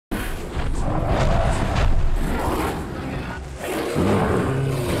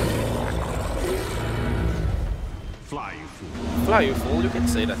fly, you fool. You can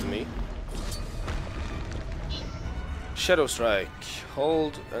say that to me. Shadow Strike.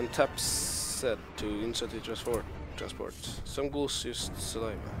 Hold and tap set to instantly transport. Some ghouls used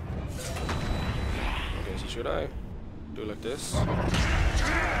saliva. Okay, so should I do like this? And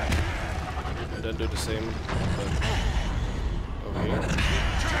then do the same, but over here.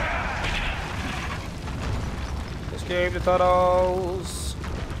 Escape the tunnels!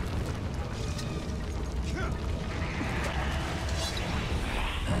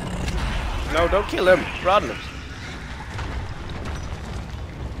 No, don't kill him! Run!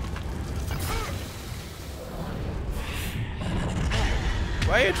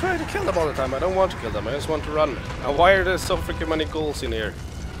 Why are you trying to kill them all the time? I don't want to kill them, I just want to run. Now why are there so freaking many ghouls in here?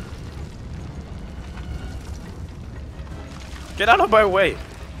 Get out of my way!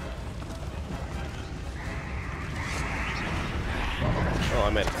 Oh, I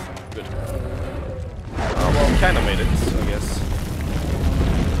made it. Good. Oh, well, kinda made it, I guess.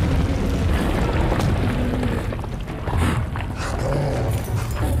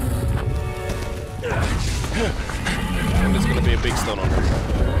 And there's gonna be a big stone on it.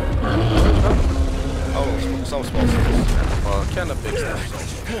 Oh, some small stones. Well, kinda big stones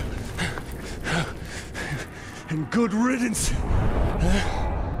also. And good riddance.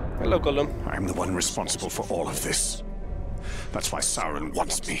 Hello, Gollum. I'm the one responsible for all of this. That's why Sauron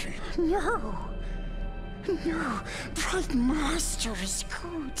wants me. No. No. Bright Master is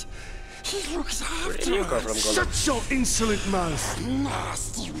good. He looks Where did after you come from, us. Gollum? Shut your insolent mouth!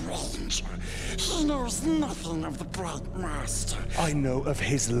 Nasty ranger. He knows nothing of the Bright Master. I know of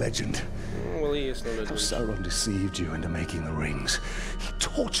his legend. Well, he is no How legend. Sauron deceived you into making the rings. He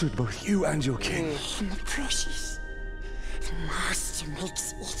tortured both you and your king. And the precious. The Master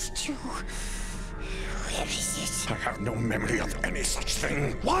makes it too. Where is it? I have no memory of any such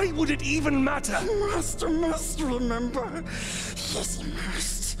thing. Why would it even matter? The Master must remember. Yes, he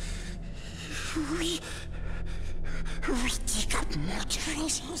must. We dig up more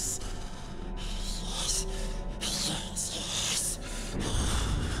treasures. Yes, yes, yes.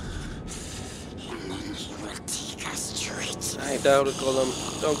 And then he will take us to it. I doubt it,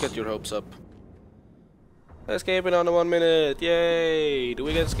 Gollum. Don't get your hopes up. Escaping under 1 minute. Yay! Do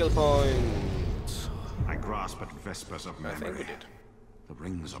we get skill points? I grasp at vespers of I memory. think we did. The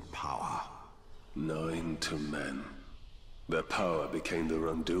rings of power. 9 to men. Their power became their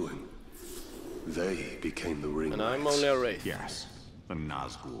undoing. They became the ring. And I'm only a wraith. Yes, the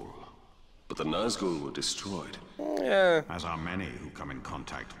Nazgul. But the Nazgul were destroyed. Yeah. As are many who come in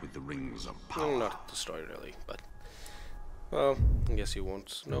contact with the rings of power. Not destroyed really, but well, I guess you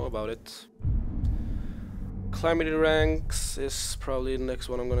won't know about it. Climbing the ranks is probably the next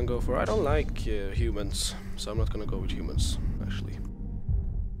one I'm gonna go for. I don't like humans, so I'm not gonna go with humans actually.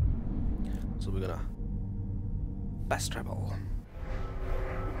 So we're gonna fast travel.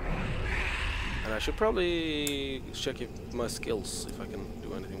 And I should probably check if my skills, if I can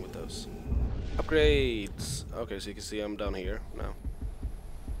do anything with those. Upgrades! Okay, so you can see I'm down here now.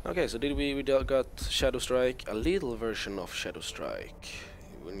 Okay, so we got Shadow Strike, a little version of Shadow Strike,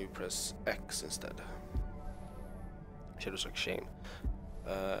 when you press X instead. Shadow Strike Shame.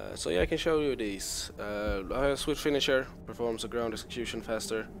 So yeah, I can show you these. I have Switch Finisher, performs a ground execution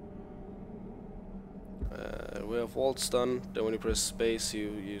faster. We have Vault Stun, then when you press space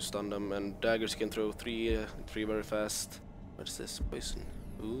you stun them, and daggers you can throw three very fast. What's this? Poison.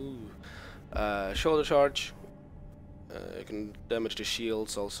 Ooh. Shoulder Charge. You can damage the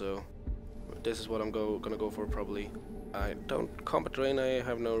shields also. This is what I'm gonna go for probably. I don't combat drain. I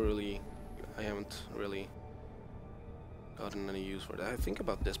haven't really gotten any use for that. I think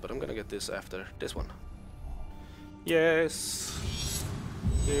about this, but I'm gonna get this after this one. Yes.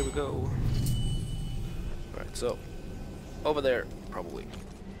 Here we go. Right, so over there probably.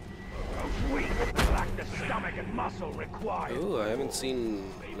 Ooh, I haven't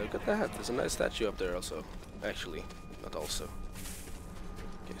seen. Look at that. There's a nice statue up there also. Actually, not also.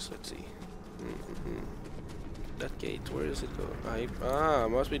 Okay, so let's see. That gate, where is it going?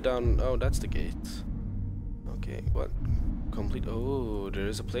 Must be down. Oh, that's the gate. Okay, what? Complete. Oh, there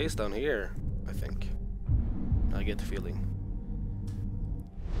is a place down here, I think. I get the feeling.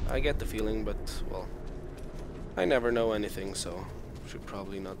 But, well, I never know anything, so should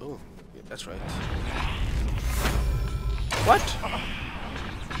probably not. Oh, yeah, that's right. What?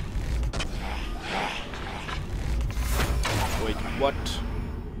 Wait, what?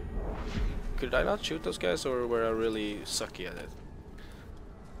 Could I not shoot those guys, or were I really sucky at it?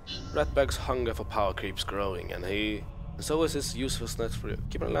 Ratbag's hunger for power keeps growing, and so is his usefulness for you.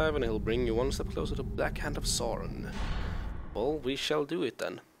 Keep him alive and he'll bring you one step closer to Black Hand of Sauron. Well, we shall do it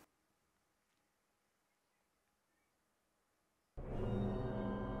then.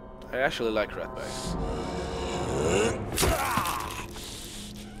 I actually like rat bags.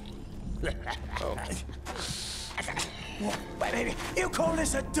 Oh. Wait, baby, you call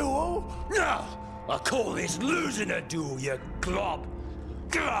this a duel? No! I call this losing a duel, you glob!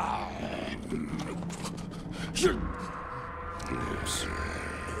 Oops.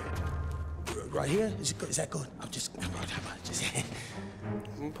 Right here? Is it good? Is that good? I'm just...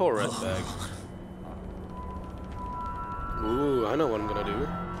 Poor red bag. Ooh, I know what I'm gonna do.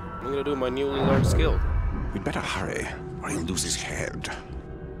 I'm gonna do my newly learned skill. We'd better hurry, or he'll lose his head.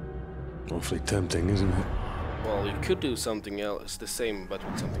 Awfully tempting, isn't it? Well, you could do something else, the same, but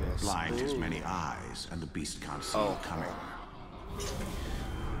with something else. Blind his many eyes, and the beast can't see him coming.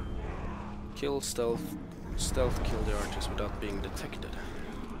 Kill stealth kill the archers without being detected.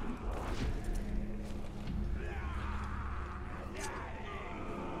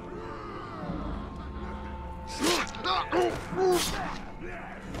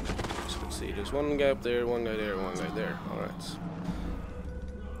 So let's see, there's one guy up there, one guy there, one guy there. Alright.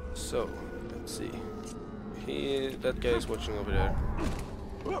 So, let's see. That guy is watching over there.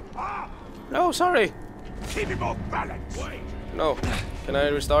 No, sorry! Keep him off balance! No. Can I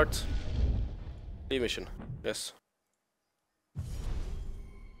restart? Leave mission. Yes.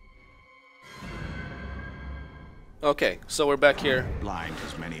 Okay, so we're back here. Blind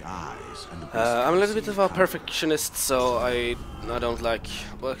his many eyes, and the beast I'm a can't little see bit him of a coming. perfectionist, so I don't like,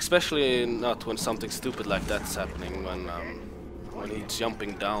 well, especially not when something stupid like that's happening, when he's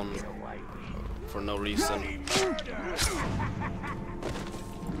jumping down for no reason. Okay,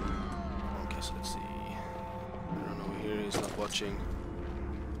 so let's see. I don't know, here he's not watching.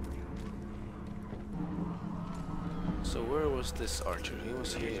 So where was this archer? He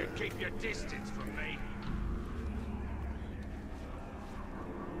was here. Keep your distance from me.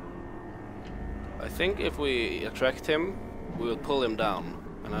 I think if we attract him, we will pull him down,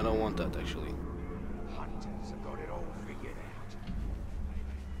 and I don't want that actually. Hunters have got it all figured out.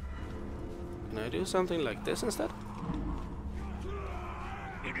 Can I do something like this instead?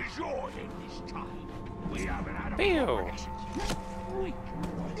 It is yours in this time. We haven't had a Pew!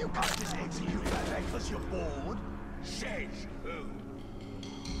 You can't just execute that thing because you're bored. Says who?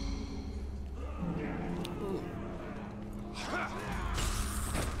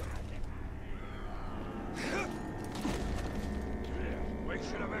 We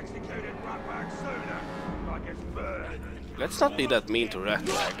should have executed Ratbag sooner. Like it's burned. Let's not be that mean to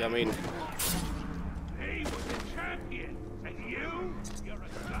Ratbag. I mean, He was a champion, and you're a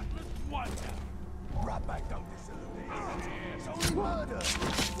gutless wonder. Ratbag don't deserve this. So murder.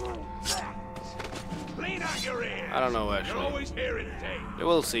 Clean out your ears. I don't know You're actually. always hearing things.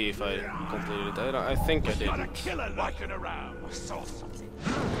 We'll see if I completed it. I think I Got a did. killer lurking around. I saw something.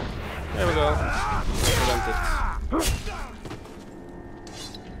 There we go. Prevent it.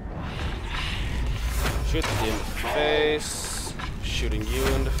 Shoot you in the face. Shooting you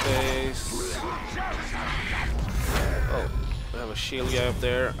in the face. Oh, we have a shield guy up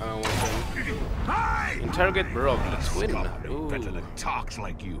there. I don't want him. Interrogate Brog the Twin. Better Ooh. than talks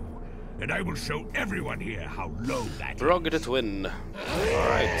like you. And I will show everyone here how low that Brog the Twin.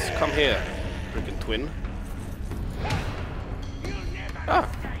 Alright, come here, freaking twin. Ah!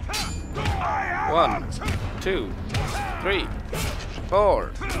 1, 2, 3,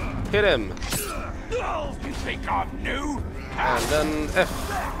 4. Hit him. You think I'm new? And then F.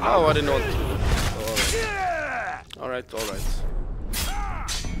 Oh, I didn't want to. Alright, alright.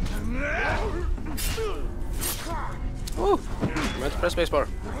 Ooh! I meant to press spacebar.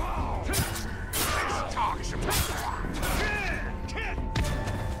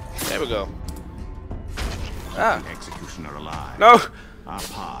 There we go. Ah! Executioner alive. No! Our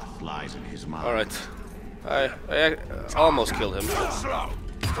path lies in his mind. Alright. I almost killed him.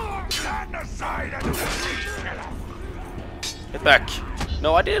 Get back.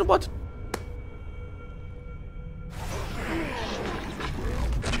 No, I didn't want.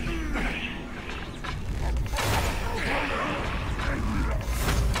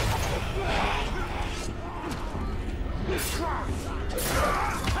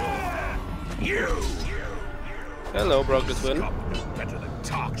 Hello, Brog the Twin. Better than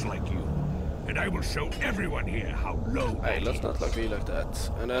talks like you. And I will show everyone here how low. Hey, let's not be like that.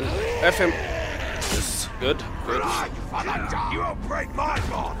 And then F him. Yes, good, good. You won't break my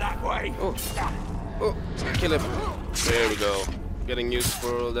ball that way. Oh, oh, kill him. There we go. Getting used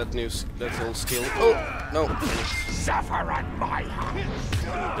for that old skill. Oh, no. Suffer at my hands.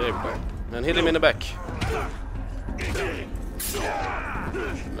 There we go. And hit him in the back.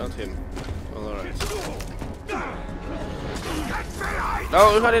 Not him. Well, alright.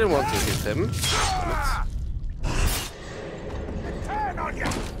 No, I didn't want to hit him. Turn on you.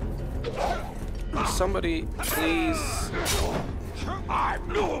 somebody please? I'm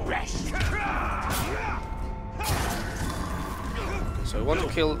no rest. So I want to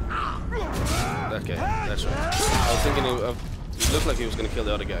kill that guy. That's right. I was thinking it looked like he was going to kill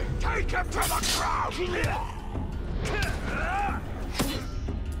the other guy. Take him to the crowd.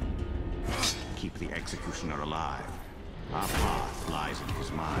 Keep the executioner alive. Our path lies in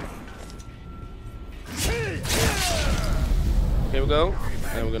his mind. Here we go.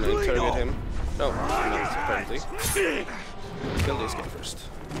 And we're going to interrogate him. No, not apparently. Kill this guy first.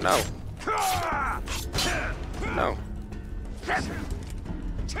 No. No.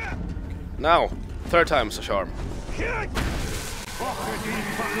 Now, third time's a charm. There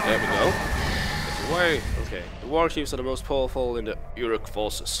we go. Why? Okay. The warchiefs are the most powerful in the Uruk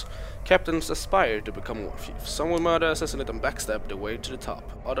forces. Captains aspire to become warchiefs. Some will murder, assassinate, and backstab their way to the top.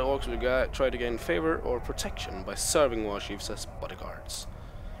 Other orcs will try to gain favor or protection by serving warchiefs as bodyguards.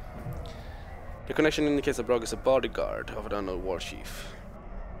 The connection indicates that Brog is a bodyguard of an unknown warchief.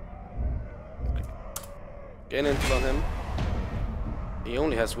 Okay. Gain intel on him. He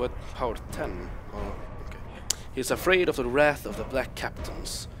only has what? Power 10. Oh, okay. He's afraid of the wrath of the black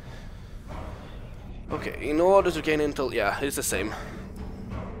captains. Okay, in order to gain intel, yeah, it's the same.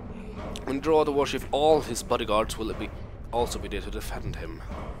 When you draw the warship, all his bodyguards will also be there to defend him.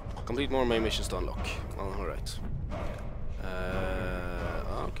 Complete more main missions to unlock. Well, alright.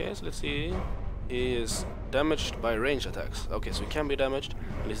 Okay, so let's see. He is damaged by range attacks. Okay, so he can be damaged,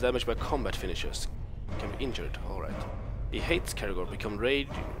 and he's damaged by combat finishers. He can be injured, alright. He hates Karagor, become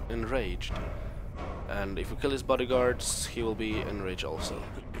enraged. And if we kill his bodyguards, he will be enraged also.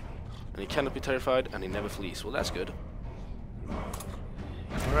 And he cannot be terrified, and he never flees. Well, that's good.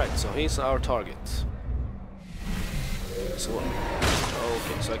 Alright, so he's our target. So,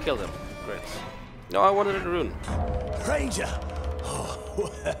 okay, so I killed him. Great. No, I wanted a rune. Ranger! Oh,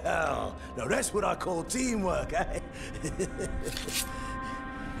 well, now that's what I call teamwork, eh?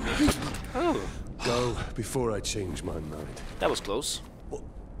 Oh. Go before I change my mind. That was close.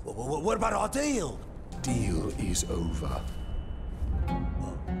 What about our deal? Deal is over.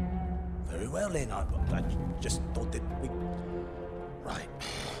 Very well then, I just thought that we... Right.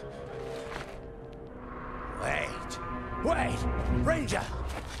 Wait! Ranger!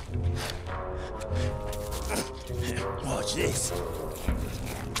 Watch this.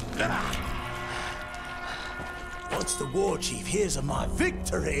 Once the war chief hears of my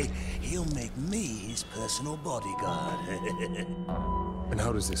victory, he'll make me his personal bodyguard. And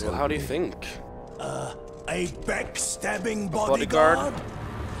how does this Well, help how do you me? think? A backstabbing bodyguard?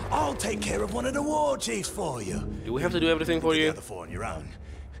 I'll take care of one of the war chiefs for you. Do we have to do everything for The you? other four on your own.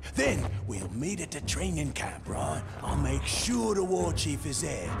 Then we'll meet at the training camp, right? I'll make sure the war chief is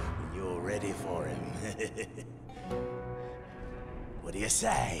there when you're ready for him. What do you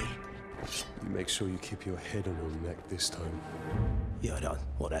say? You make sure you keep your head on your neck this time. Yeah,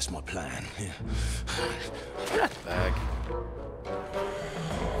 well, that's my plan. Yeah. Rat bag.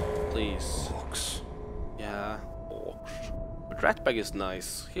 Please. Orcs. Yeah, orcs. But Ratbag is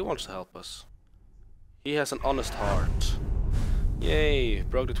nice. He wants to help us. He has an honest heart. Yay!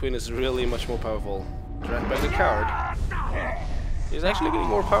 Brog the Twin is really much more powerful. Ratbag the Coward. He's actually getting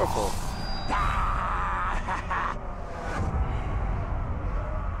more powerful.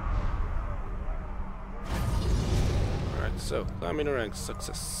 Alright, so climbing the ranks,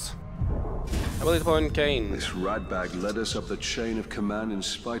 success. Ability point, Kane. This ratbag led us up the chain of command in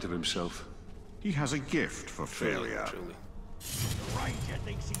spite of himself. He has a gift for failure. Truly. The Ranger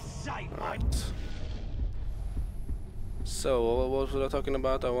thinks he's safe. Alright. So, what was I talking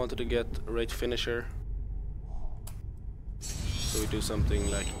about? I wanted to get Rage Finisher. So we do something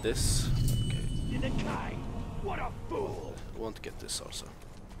like this. Okay. In the cave. What a fool. I want to get this also.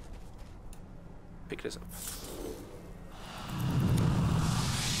 Pick this up.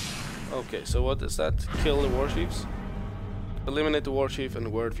 Okay, so what is that? Kill the warchiefs? Eliminate the warchief and the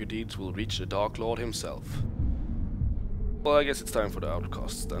word of your deeds will reach the Dark Lord himself. Well, I guess it's time for the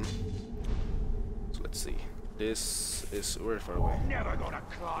outcasts then. So let's see. This is very far away. Never gonna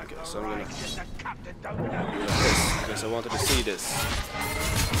climb Okay, the so I'm gonna range if the captain don't do know. like this, because I wanted to see this.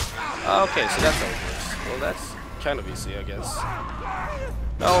 Okay, so that's how it works. Well, that's kind of easy, I guess.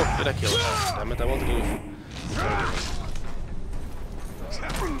 No, did I kill it? Oh, damn it, I wanted to...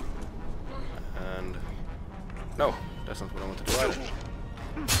 And... No, that's not what I wanted to do either.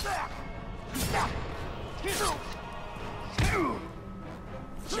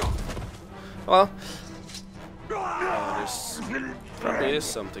 Well... there's probably is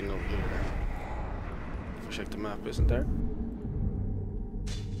something over here. If I check the map, isn't there?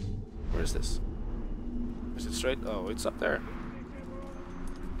 Where is this? Is it straight? Oh, it's up there.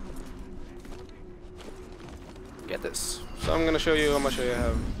 get this. So I'm gonna show you how much I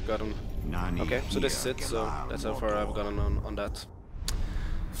have gotten. Okay, so this is it, so that's how far I've gotten on that.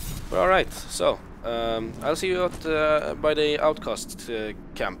 But alright, so I'll see you at, by the outcast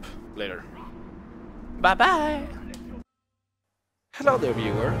camp later. Bye bye! Hello there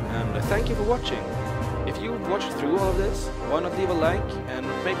viewer, and thank you for watching. If you've watched through all of this, why not leave a like and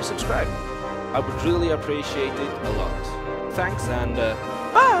maybe subscribe? I would really appreciate it a lot. Thanks and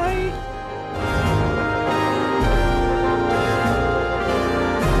bye!